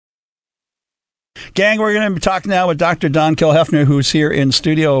Gang, we're going to be talking now with Dr. Don Kilhefner, who's here in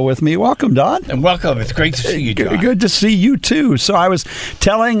studio with me. Welcome, Don. And welcome. It's great to see you, John. Good to see you, too. So I was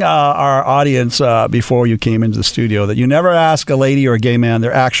telling our audience before you came into the studio that you never ask a lady or a gay man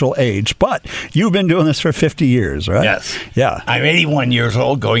their actual age, but you've been doing this for 50 years, right? Yes. Yeah. I'm 81 years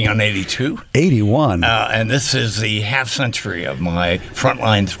old, going on 82. 81. And this is the half century of my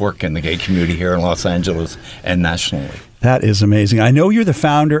frontlines work in the gay community here in Los Angeles and nationally. That is amazing. I know you're the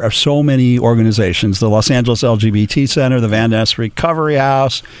founder of so many organizations, the Los Angeles LGBT Center, the Van Ness Recovery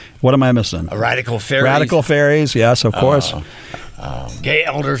House. What am I missing? Radical Fairies. Radical Fairies, yes, of course. Gay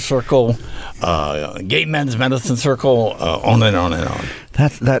Elder Circle, Gay Men's Medicine Circle, on and on and on.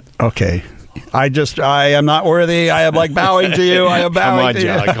 Okay. I am not worthy. I am like bowing to you. I am bowing to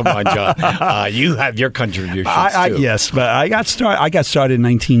you. Come on, John. You have your contributions too. Yes, but I got started in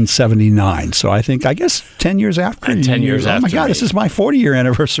 1979, so I guess 10 years after. 10 years after. Oh my God, this is my 40-year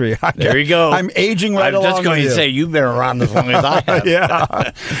anniversary. There you go. I'm aging right along. I'm just going to say you've been around as long as I have.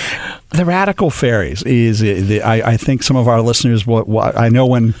 Yeah. The Radical Fairies is I think some of our listeners. I know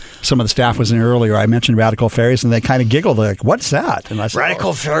when some of the staff was in earlier, I mentioned Radical Fairies, and they kind of giggled. They're like, "What's that?" And I said,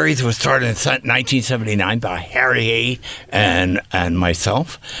 Radical Fairies was started in 1979 by Harry A. and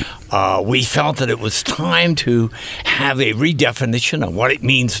myself. We felt that it was time to have a redefinition of what it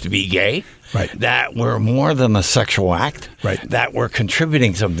means to be gay. Right. That we're more than a sexual act. Right. That we're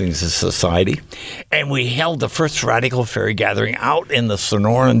contributing something to society. And we held the first Radical Fairy gathering out in the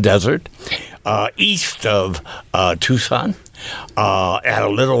Sonoran Desert, east of Tucson, at a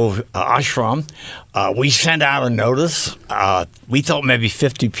little ashram. We sent out a notice. We thought maybe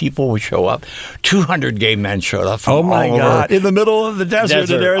 50 people would show up. 200 gay men showed up from oh my God! In the middle of the desert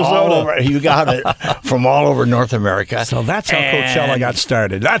in Arizona. You got it. From all over North America. So that's how Coachella got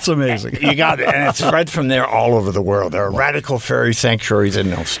started. That's amazing. You got it. And it's spread from there all over the world. There are Radical Fairy sanctuaries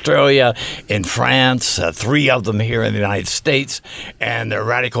in Australia, in France, 3 of them here in the United States, and there are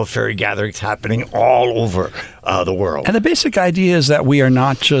Radical Fairy gatherings happening all over the world. And the basic idea is that we are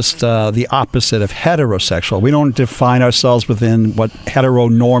not just the opposite of heterosexual. We don't define ourselves within what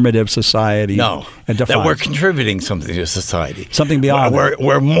heteronormative society defines. That we're contributing something to society. Something beyond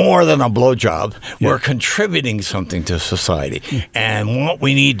we're more than a blowjob. Yeah. We're contributing something to society. Yeah. And what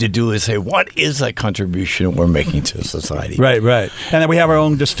we need to do is say, what is that contribution we're making to society? Right. And then we have our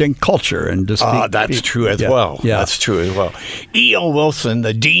own distinct culture. And that's true as well. Yeah. That's true as well. E.O. Wilson,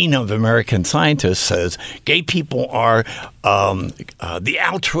 the Dean of American Scientists, says gay people are the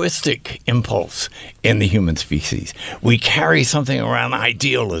altruistic impulse in the human species. We carry something around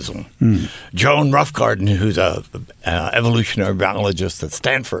idealism. Joan Roughgarden, who's a evolutionary biologist at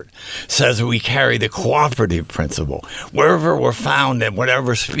Stanford, says we carry the cooperative principle. Wherever we're found in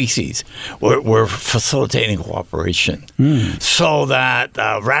whatever species, we're facilitating cooperation. So that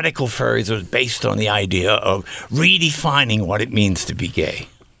Radical Fairies was based on the idea of redefining what it means to be gay.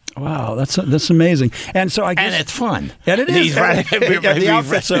 Wow, that's amazing. And so I guess, and it's fun. And it is. The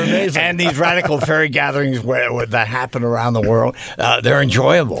outfits are amazing. And these Radical Fairy gatherings that happen around the world, they're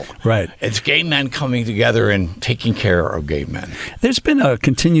enjoyable. Right. It's gay men coming together and taking care of gay men. There's been a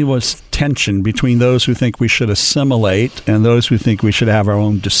continuous tension between those who think we should assimilate and those who think we should have our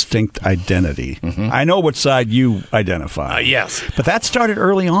own distinct identity. I know what side you identify. Yes. But that started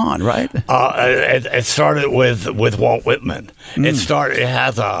early on, right? It started with Walt Whitman. It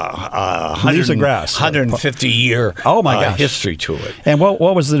has a 150-year history to it. And what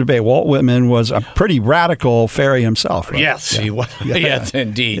was the debate? Walt Whitman was a pretty radical fairy himself, right? Yes, he was. Yes,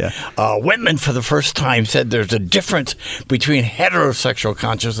 indeed. Yeah. Whitman, for the first time, said there's a difference between heterosexual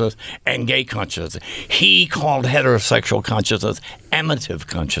consciousness and gay consciousness. He called heterosexual consciousness amative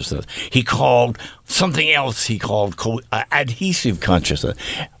consciousness. He called something else adhesive consciousness.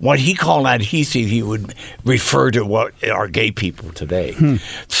 What he called adhesive, he would refer to what are gay people today.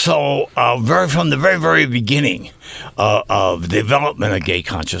 So from the very, very beginning of the development of gay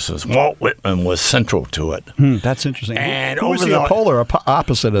consciousness, Walt Whitman was central to it. That's interesting. And who was the polar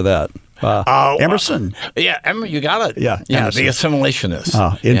opposite of that? Emerson. You got it. Yeah, the assimilationist.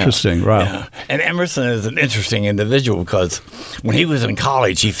 Oh, interesting. Wow. Yeah. And Emerson is an interesting individual because when he was in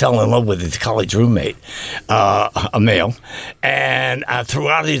college, he fell in love with his college roommate, a male, and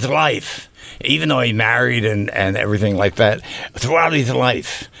throughout his life, even though he married and everything like that, throughout his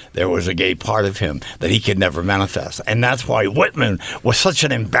life, there was a gay part of him that he could never manifest. And that's why Whitman was such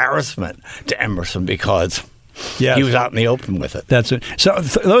an embarrassment to Emerson, because Yes. He was out in the open with it. That's it. So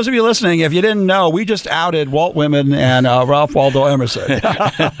those of you listening, if you didn't know, we just outed Walt Whitman and Ralph Waldo Emerson.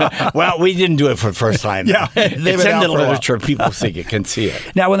 Well, we didn't do it for the first time. Yeah, it's in the literature. People think it can see it.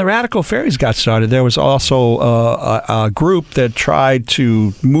 Now, when the Radical Fairies got started, there was also a group that tried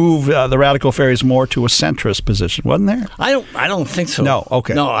to move the Radical Fairies more to a centrist position, wasn't there? I don't think so. No,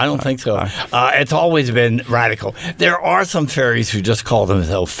 okay. No, I don't think so. It's always been radical. There are some fairies who just call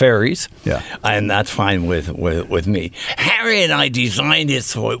themselves fairies. Yeah, and that's fine with me. Harry and I designed it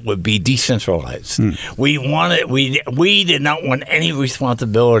so it would be decentralized. We did not want any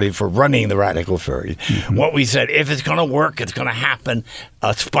responsibility for running the Radical Fairies. What we said, if it's going to work, it's going to happen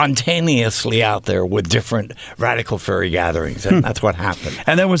spontaneously out there with different Radical Fairy gatherings, and that's what happened.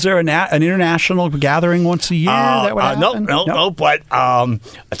 And then was there an international gathering once a year? No. But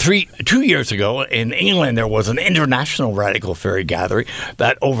 2 years ago in England, there was an international Radical Fairy gathering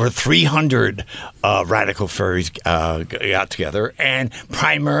that over 300 Radical Fairies got together, and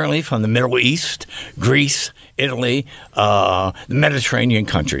primarily from the Middle East, Greece, Italy, the Mediterranean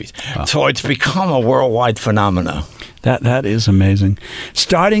countries. So it's become a worldwide phenomenon. That is amazing.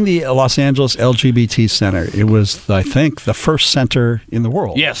 Starting the Los Angeles LGBT Center, it was, I think, the first center in the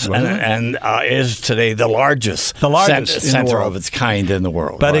world. Yes, and is today the largest center of its kind in the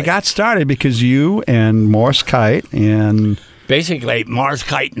world. But it got started because you and Morris Kite and... Basically, Morris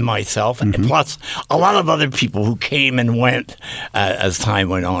Kite and myself, and plus a lot of other people who came and went as time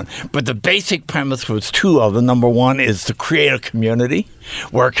went on. But the basic premise was two of them. Number one is to create a community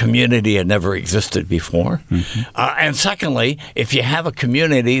where a community had never existed before. And secondly, if you have a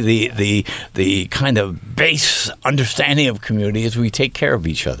community, the kind of base understanding of community is we take care of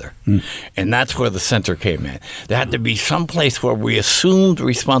each other. And that's where the center came in. There had to be some place where we assumed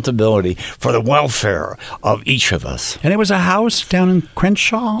responsibility for the welfare of each of us. And it was a house down in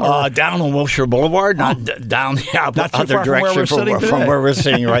Crenshaw? Down on Wilshire Boulevard, not down the other direction from where we're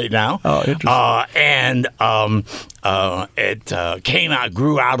sitting right now. Interesting. It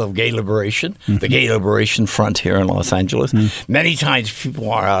grew out of Gay Liberation, the Gay Liberation Front here in Los Angeles. Many times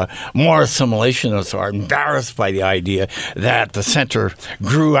people are more assimilationists are embarrassed by the idea that the center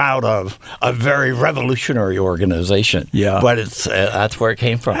grew out of a very revolutionary organization. Yeah, but that's where it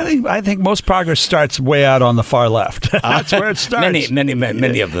came from. I think most progress starts way out on the far left. That's where it starts.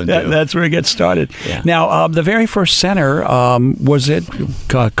 Many of them do. That's where it gets started. Yeah. Now, the very first center, was it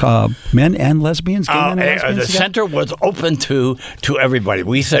men and lesbians? Gay men and lesbians? The center was open to everybody.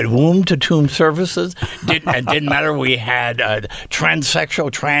 We said womb to tomb services. It didn't matter. We had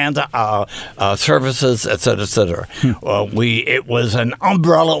transsexual, trans services, et cetera, et cetera. It was an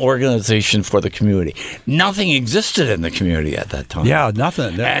umbrella organization for the community. Nothing existed in the community at that time. Yeah,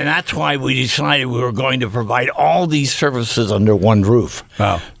 nothing. And that's why we decided we were going to provide all these services under one roof.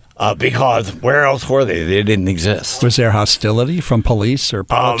 Wow. Because where else were they? They didn't exist. Was there hostility from police or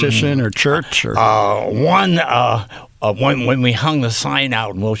politician or church? Or? When we hung the sign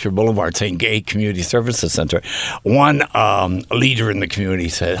out in Wilshire Boulevard saying Gay Community Services Center, one leader in the community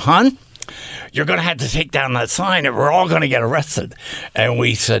said, "Hon, you're going to have to take down that sign or we're all going to get arrested." And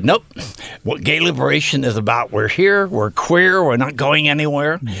we said, nope. What Gay Liberation is about, we're here, we're queer, we're not going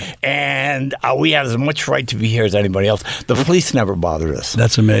anywhere, and we have as much right to be here as anybody else. The police never bothered us.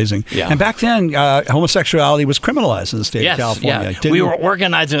 That's amazing. Yeah. And back then, homosexuality was criminalized in the state of California. Yeah. We were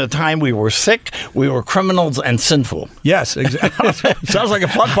organized at a time we were sick, we were criminals and sinful. Yes, exactly. Sounds like a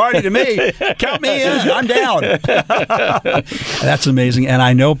fun party to me. Count me in. I'm down. That's amazing. And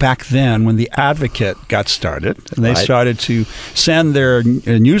I know back then when the Advocate got started, and they started to send their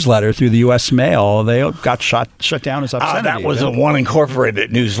newsletter through the U.S. mail, they got shut down as obscenity. That was a One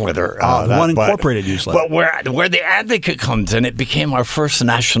Incorporated newsletter. One Incorporated newsletter. But where the Advocate comes in, it became our first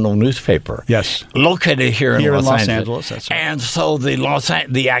national newspaper. Yes. Located here in Los Angeles. That's right. And so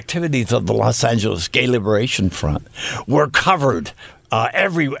the activities of the Los Angeles Gay Liberation Front were covered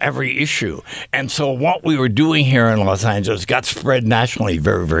every issue. And so what we were doing here in Los Angeles got spread nationally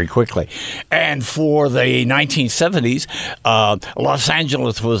very, very quickly. And for the 1970s, Los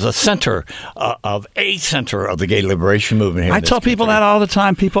Angeles was a center of the gay liberation movement here. I tell people that all the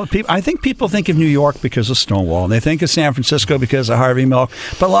time. I think people think of New York because of Stonewall, and they think of San Francisco because of Harvey Milk.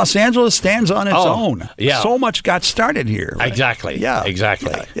 But Los Angeles stands on its own. Yeah. So much got started here. Right? Exactly. Yeah.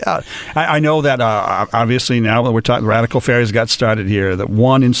 Exactly. Yeah. I know that obviously now that we're talking, Radical Fairies got started here. The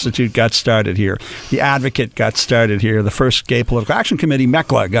One Institute got started here. The Advocate got started here. The first Gay Political Action Committee,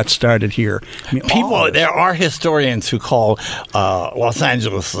 MECLA, got started here. I mean, there are historians who call Los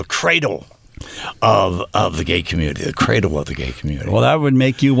Angeles the cradle of the gay community, the cradle of the gay community. Well, that would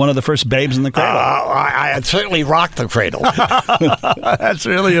make you one of the first babes in the cradle. I certainly rocked the cradle. That's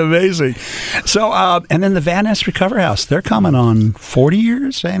really amazing. So, and then the Van Ness Recovery House, they're coming on 40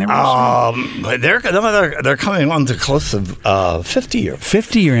 years anniversary? They're coming on to close to 50-year.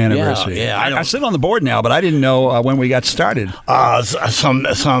 50-year anniversary. Yeah, I sit on the board now, but I didn't know when we got started.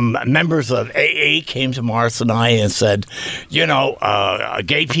 Some members of AA came to Morris and I and said,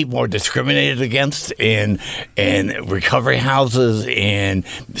 gay people are discriminated against in recovery houses, in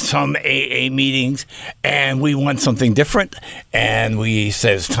some AA meetings, and we want something different. And we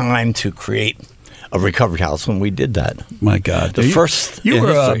said it's time to create a recovery house when we did that. My God. You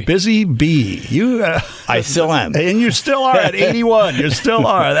were a busy bee. I still am. And you still are at 81. You still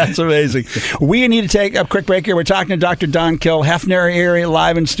are. That's amazing. We need to take a quick break here. We're talking to Dr. Don Kill, Hefner area,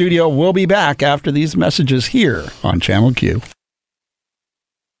 live in studio. We'll be back after these messages here on Channel Q.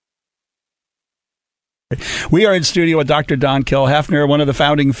 We are in studio with Dr. Don Kill Hefner, one of the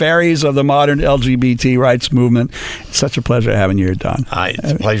founding fairies of the modern LGBT rights movement. It's such a pleasure having you here, Don.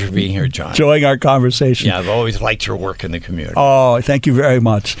 It's a pleasure being here, John. Enjoying our conversation. Yeah, I've always liked your work in the community. Oh, thank you very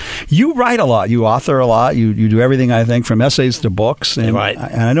much. You write a lot. You author a lot. You do everything, I think, from essays to books. And, right.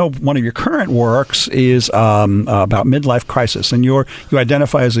 And I know one of your current works is about midlife crisis, and you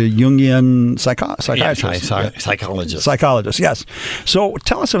identify as a Jungian psychiatrist. Psychologist. Psychologist, yes. So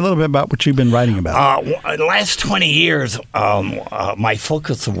tell us a little bit about what you've been writing about. The last 20 years, my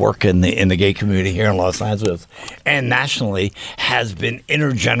focus of work in the gay community here in Los Angeles and nationally has been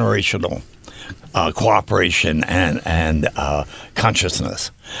intergenerational cooperation and consciousness.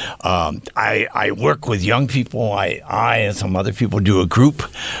 I work with young people. I and some other people do a group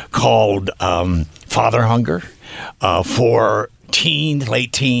called Father Hunger for teens,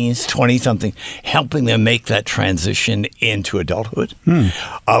 late teens, 20-something, helping them make that transition into adulthood.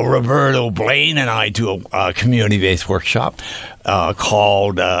 Roberto Blaine and I do a community-based workshop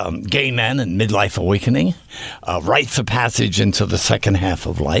called Gay Men and Midlife Awakening, rites of passage into the second half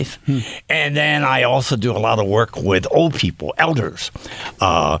of life. And then I also do a lot of work with old people, elders,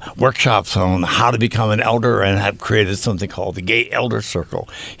 workshops on how to become an elder, and have created something called the Gay Elder Circle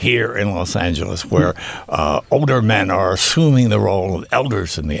here in Los Angeles, where older men are assuming the role of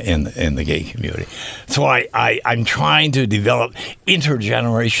elders in the gay community. So I'm trying to develop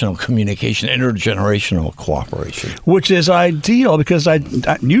intergenerational communication, intergenerational cooperation. Which is ideal, because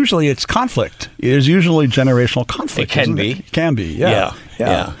usually it's conflict. There's usually generational conflict. It can be. It can be, yeah.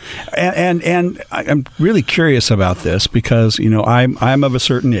 And I'm really curious about this because, I'm of a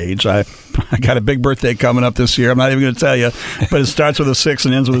certain age. I got a big birthday coming up this year. I'm not even going to tell you, but it starts with a 6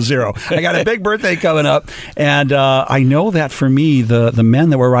 and ends with a 0. I got a big birthday coming up, and I know that for me, the men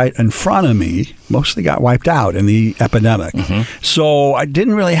that were right in front of me mostly got wiped out in the epidemic. So I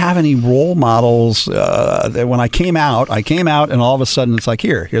didn't really have any role models. When I came out, and all of a sudden it's like,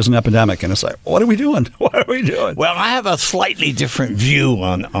 here's an epidemic, and it's like, what are we doing? What are we doing? Well, I have a slightly different view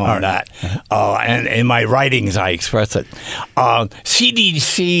on that, and in my writings I express it.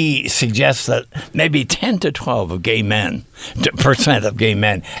 CDC suggests that maybe 10 to 12 of gay men, percent of gay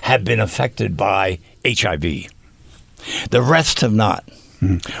men, have been affected by HIV. The rest have not.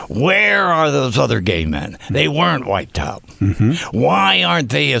 Where are those other gay men? They weren't wiped out. Why aren't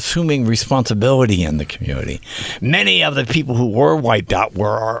they assuming responsibility in the community? Many of the people who were wiped out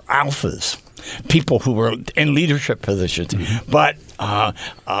were our alphas, people who were in leadership positions. But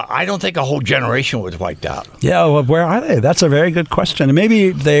I don't think a whole generation was wiped out. Yeah, well, where are they? That's a very good question. And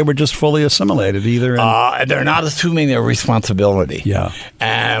maybe they were just fully assimilated either. They're not assuming their responsibility. Yeah.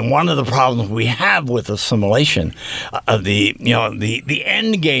 And one of the problems we have with assimilation, the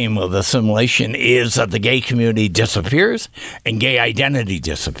end game of assimilation is that the gay community disappears and gay identity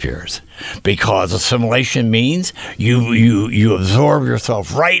disappears, because assimilation means you absorb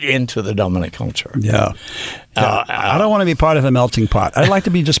yourself right into the dominant culture. Yeah. I don't want to be part of a melting pot. I'd like to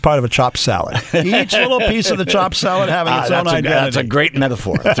be just part of a chopped salad. Each little piece of the chopped salad having its own identity. That's a great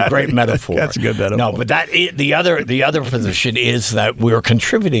metaphor. That's a great metaphor. That's a good metaphor. No, but the other position is that we're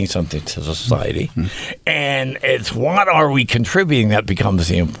contributing something to society, and it's what are we contributing that becomes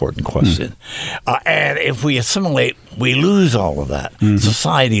the important question. And if we assimilate, we lose all of that.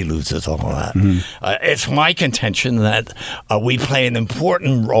 Society loses all of that. It's my contention that we play an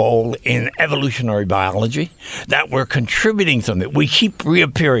important role in evolutionary biology, that we're contributing something. We keep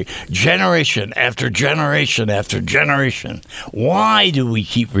reappearing generation after generation after generation. Why do we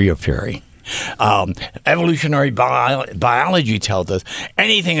keep reappearing? Evolutionary biology tells us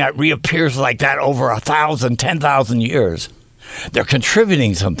anything that reappears like that over 1,000, 10,000 years, they're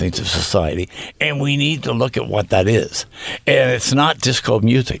contributing something to society, and we need to look at what that is. And it's not disco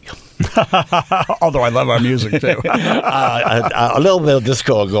music. Although I love our music, too. A little bit of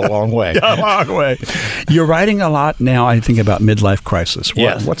disco will go a long way. A long way. You're writing a lot now, I think, about midlife crisis.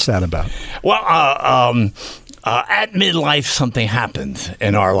 Yes. What's that about? Well, at midlife, something happens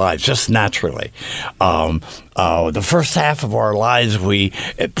in our lives just naturally. The first half of our lives,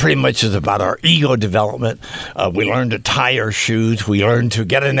 it pretty much is about our ego development. We learn to tie our shoes. We learn to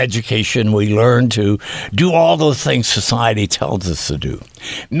get an education. We learn to do all those things society tells us to do.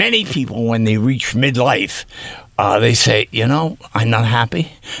 Many people, when they reach midlife, they say, I'm not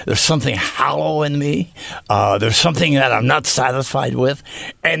happy. There's something hollow in me. There's something that I'm not satisfied with.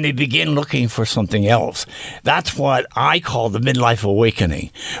 And they begin looking for something else. That's what I call the midlife awakening,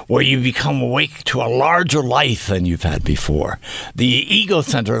 where you become awake to a larger life than you've had before. The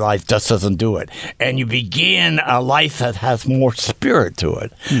ego-centered life just doesn't do it. And you begin a life that has more spirit to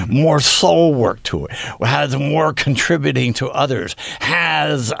it, more soul work to it, has more contributing to others,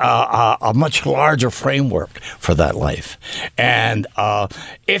 has a much larger framework for that life. And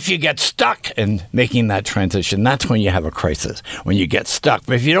if you get stuck in making that transition, that's when you have a crisis, when you get stuck.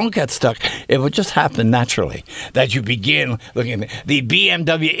 But if you don't get stuck, it would just happen naturally that you begin looking at the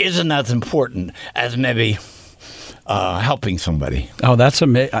BMW isn't as important as maybe helping somebody. Oh, that's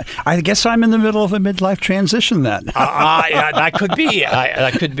amazing. I guess I'm in the middle of a midlife transition then. Yeah, that could be.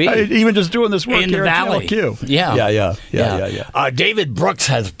 That could be. Even just doing this work in here the Valley. At Channel Q. Yeah. David Brooks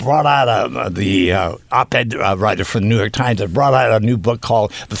has brought out the op-ed writer for the New York Times has brought out a new book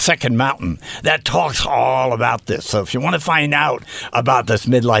called The Second Mountain that talks all about this. So if you want to find out about this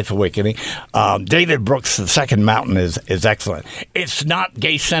midlife awakening, David Brooks' The Second Mountain is excellent. It's not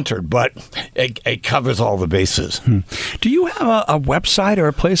gay-centered, but it covers all the bases. Do you have a website or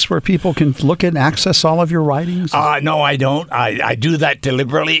a place where people can look and access all of your writings? No, I don't. I do that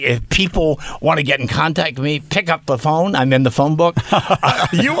deliberately. If people want to get in contact with me, pick up the phone. I'm in the phone book.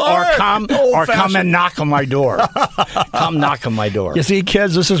 You are. Or come and knock on my door. Come knock on my door. You see,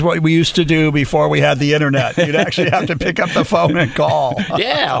 kids, this is what we used to do before we had the internet. You'd actually have to pick up the phone and call.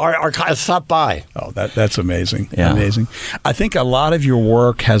 Yeah, or stop by. Oh, that's amazing. Yeah. Amazing. I think a lot of your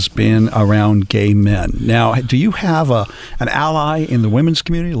work has been around gay men. Now, do you have an ally in the women's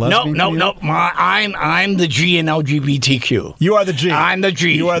community, lesbian community? No. I'm the G in LGBTQ. You are the G. I'm the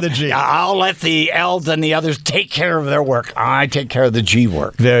G. You are the G. I'll let the L's and the others take care of their work. I take care of the G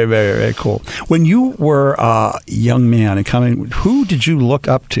work. Very, very, very cool. When you were a young man and coming, who did you look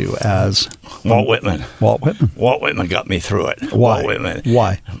up to as? Walt Whitman. Walt Whitman. Walt Whitman got me through it. Why? Walt Whitman.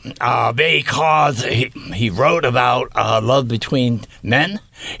 Why? Because he wrote about love between men.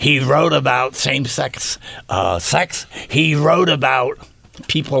 He wrote about same-sex sex. He wrote about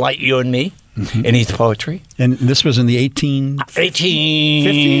people like you and me in his poetry. And this was in the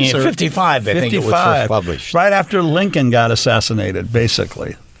 1850s or 55, I think it was first published. Right after Lincoln got assassinated,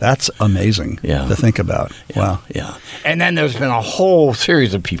 basically. That's amazing to think about. Yeah. Wow. Yeah. And then there's been a whole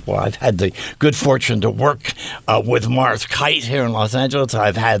series of people. I've had the good fortune to work with Morris Kite here in Los Angeles.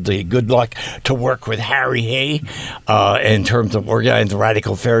 I've had the good luck to work with Harry Hay in terms of organized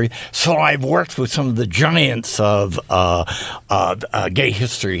radical theory. So I've worked with some of the giants of gay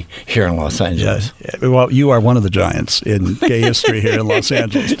history here in Los Angeles. Yes. Well, you are one of the giants in gay history here in Los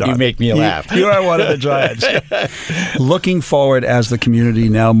Angeles, Don. You make me laugh. You are one of the giants. Looking forward as the community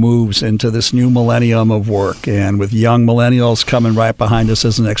now moves into this new millennium of work, and with young millennials coming right behind us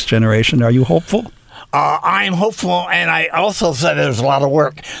as the next generation, are you hopeful? I'm hopeful, and I also said there's a lot of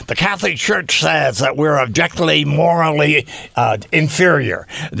work. The Catholic Church says that we're objectively, morally inferior,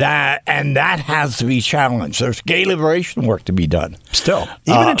 and that has to be challenged. There's gay liberation work to be done. Still,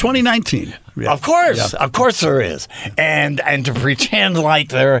 even in 2019. Yeah. Of course there is, and to pretend like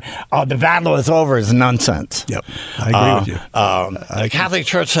the battle is over is nonsense. Yep, I agree with you. The Catholic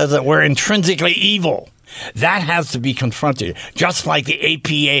Church says that we're intrinsically evil. That has to be confronted, just like the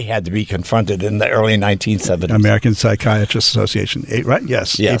APA had to be confronted in the early 1970s. American Psychiatrists Association, right?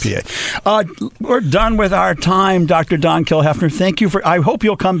 Yes. APA. We're done with our time, Dr. Don Kilhefner. Thank you I hope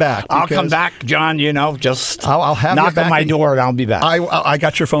you'll come back. I'll come back, John. Just I'll have knock on my door and I'll be back. I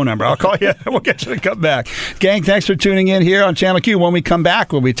got your phone number. I'll call you. We'll get you to come back. Gang, thanks for tuning in here on Channel Q. When we come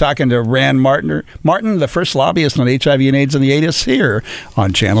back, we'll be talking to Rand Martin, the first lobbyist on HIV and AIDS in the 80s here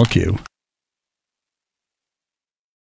on Channel Q.